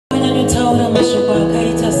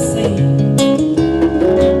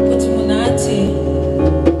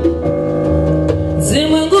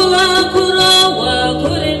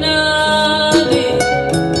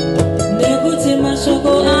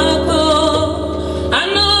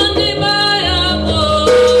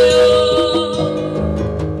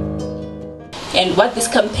And what this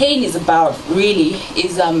campaign is about really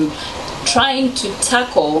is trying to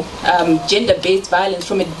tackle gender-based violence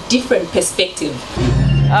from a different perspective.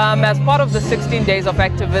 As part of the 16 days of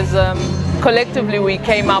activism, collectively we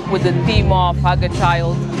came up with the theme of Hug a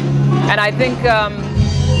Child. And I think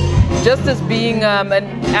just as being an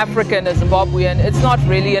African, a Zimbabwean, it's not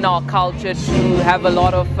really in our culture to have a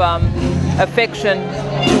lot of affection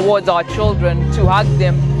towards our children, to hug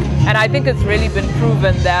them. And I think it's really been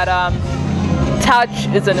proven that touch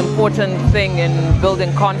is an important thing in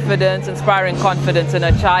building confidence, inspiring confidence in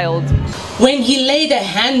a child. When he laid a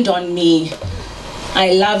hand on me,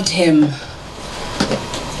 I loved him.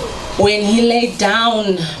 When he laid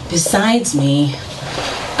down beside me,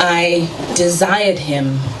 I desired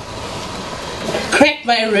him. Cracked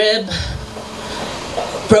my rib,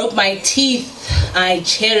 broke my teeth, I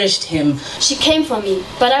cherished him. She came for me,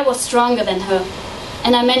 but I was stronger than her,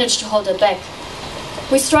 and I managed to hold her back.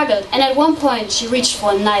 We struggled, and at one point she reached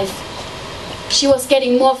for a knife. She was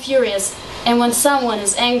getting more furious, and when someone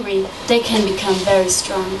is angry, they can become very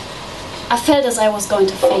strong. I felt as I was going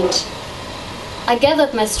to faint. I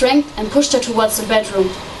gathered my strength and pushed her towards the bedroom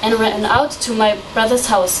and ran out to my brother's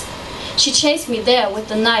house. She chased me there with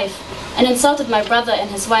the knife and insulted my brother and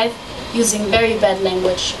his wife using very bad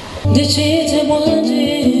language.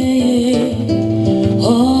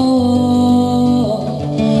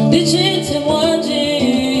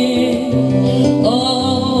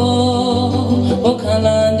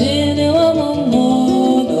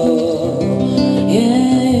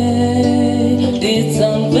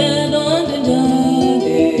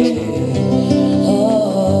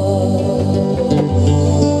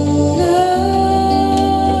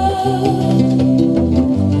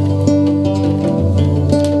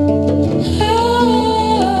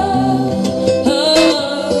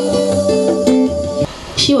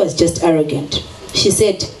 She was just arrogant. She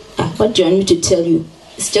said, what do you want me to tell you?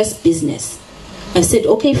 It's just business. I said,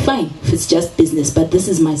 okay, fine, if it's just business, but this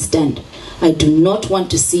is my stand. I do not want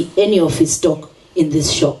to see any of his stock in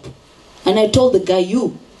this shop. And I told the guy,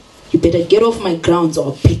 you better get off my grounds or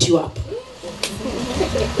I'll beat you up.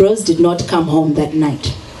 Rose did not come home that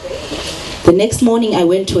night. The next morning I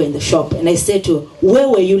went to her in the shop and I said to her, where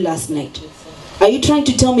were you last night? Are you trying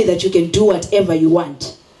to tell me that you can do whatever you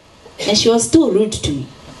want? And she was still rude to me.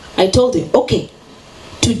 I told her, okay,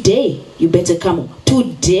 today you better come home.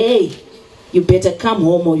 Today you better come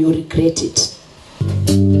home or you'll regret it.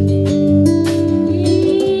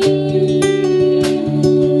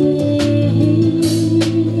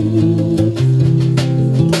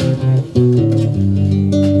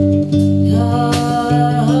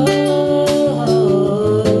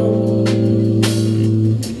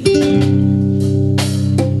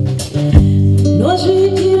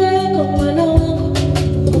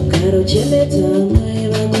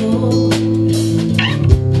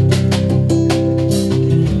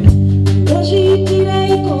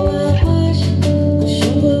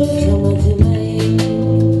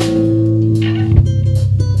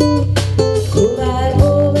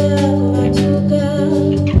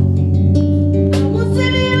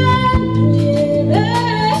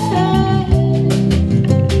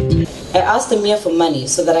 I asked Amir for money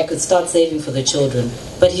so that I could start saving for the children.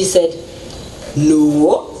 But he said,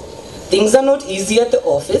 no, things are not easy at the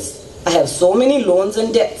office. I have so many loans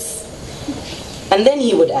and debts. And then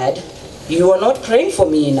he would add, you are not praying for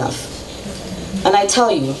me enough. And I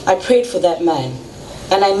tell you, I prayed for that man.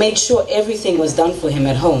 And I made sure everything was done for him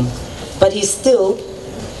at home. But still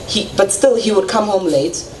he would come home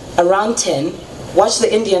late, around 10, watch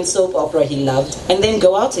the Indian soap opera he loved, and then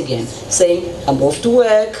go out again, saying, I'm off to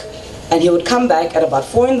work. And he would come back at about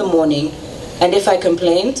 4 in the morning, and if I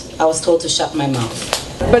complained, I was told to shut my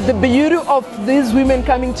mouth. But the beauty of these women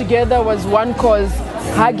coming together was one cause,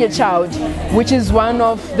 Hug a Child, which is one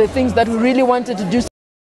of the things that we really wanted to do.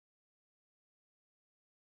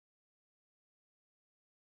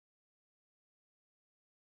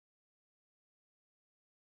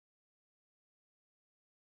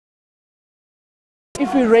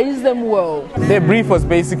 If we raise them well. Their brief was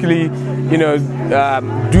basically,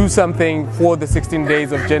 do something for the 16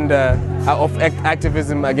 days of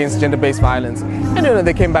activism against gender-based violence. And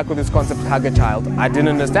they came back with this concept, Hug a Child. I didn't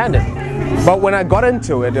understand it. But when I got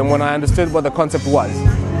into it and when I understood what the concept was,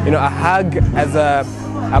 a hug as a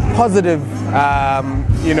a positive, a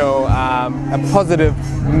positive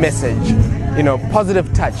message,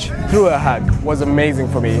 positive touch through a hug was amazing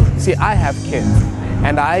for me. See, I have kids,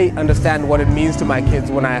 and I understand what it means to my kids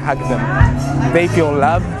when I hug them. They feel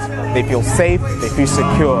loved, they feel safe, they feel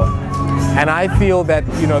secure. And I feel that,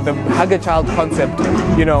 the Hug a Child concept,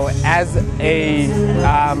 as a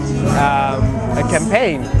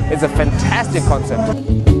campaign is a fantastic concept.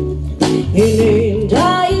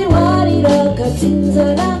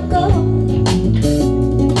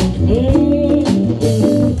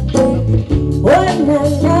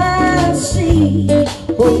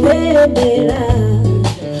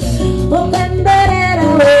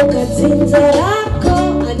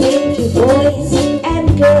 Boys and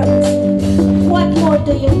girls, what more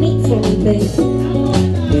do you need from me, baby?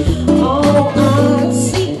 Oh, I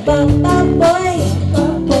see, Baba boy.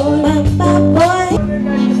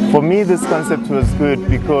 For me, this concept was good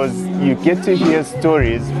because you get to hear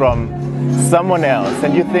stories from someone else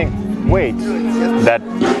and you think, wait, that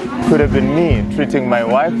could have been me treating my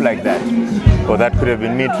wife like that, or that could have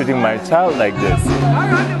been me treating my child like this.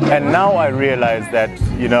 And now I realize that,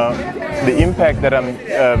 the impact that I'm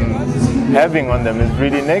having on them is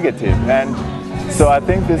really negative. And so I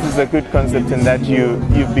think this is a good concept in that you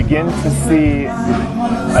begin to see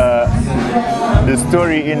the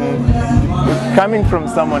story coming from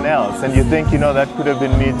someone else, and you think, that could have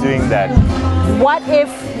been me doing that. What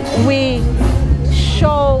if we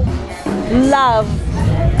show love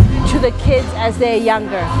to the kids as they're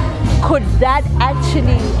younger? Could that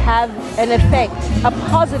actually have an effect, a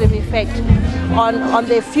positive effect on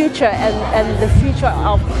their future and the future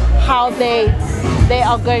of how they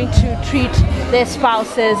are going to treat their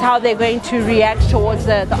spouses, how they're going to react towards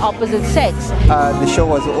the opposite sex? The show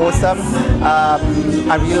was awesome.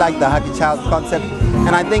 I really like the Hug a Child concept,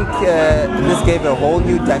 and I think this gave a whole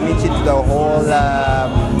new dimension to the whole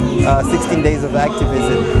 16 Days of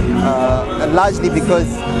Activism, largely because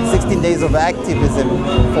 16 Days of Activism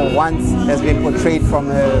for once has been portrayed from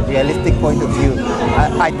a realistic point of view.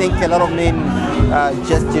 I think a lot of men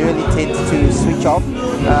just generally tend to switch off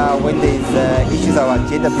when there's issues around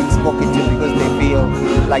gender being spoken to because they feel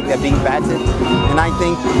like they're being battered. And I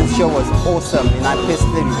think this show was awesome, and I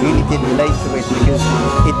personally really did relate to it because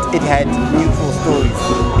it had neutral stories.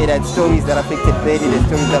 It had stories that affected men, it had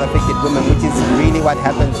stories that affected women, which is really what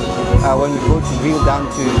happens when we go to drill down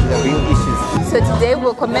to the real issues. So today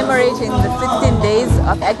we're commemorating the 16 days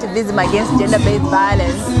of activism against gender-based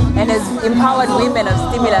violence, and as empowered women of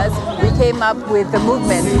Stimulus, we came up with a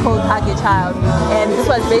movement called Hug a Child, and this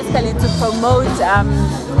was basically to promote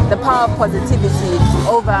the power of positivity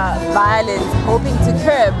over violence, hoping to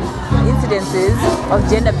curb incidences of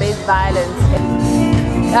gender-based violence.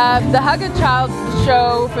 The Hug a Child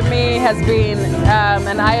show for me has been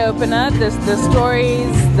an eye-opener. The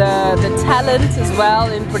stories, the talent as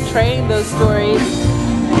well in portraying those stories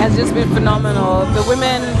has just been phenomenal. The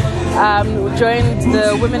women who joined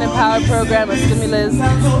the Women in Power program of Stimulus,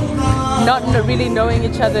 not really knowing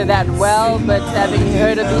each other that well, but having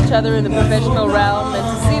heard of each other in the professional realm, and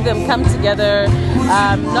to see them come together,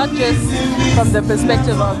 not just from the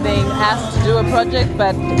perspective of being asked to do a project,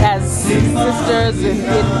 but as sisters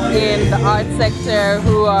in the art sector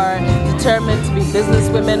who are determined to be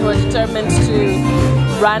businesswomen, who are determined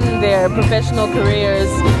to run their professional careers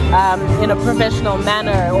in a professional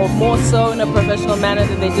manner, or more so in a professional manner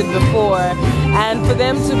than they did before. And for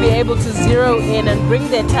them to be able to zero in and bring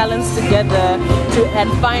their talents together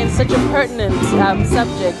and find such a pertinent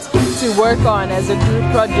subject to work on as a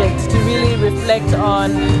group project, to really reflect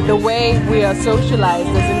on the way we are socialized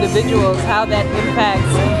as individuals, how that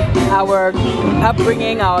impacts our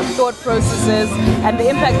upbringing, our thought processes, and the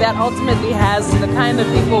impact that ultimately has to the kind of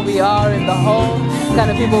people we are in the home, the kind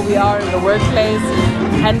of people we are in the workplace,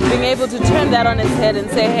 and being able to turn that on its head and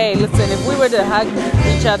say, hey, listen, if we were to hug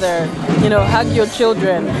each other, hug your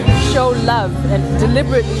children, show love, and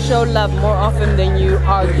deliberately show love more often than you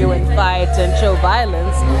argue and fight and show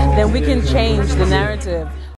violence, then we can change the narrative.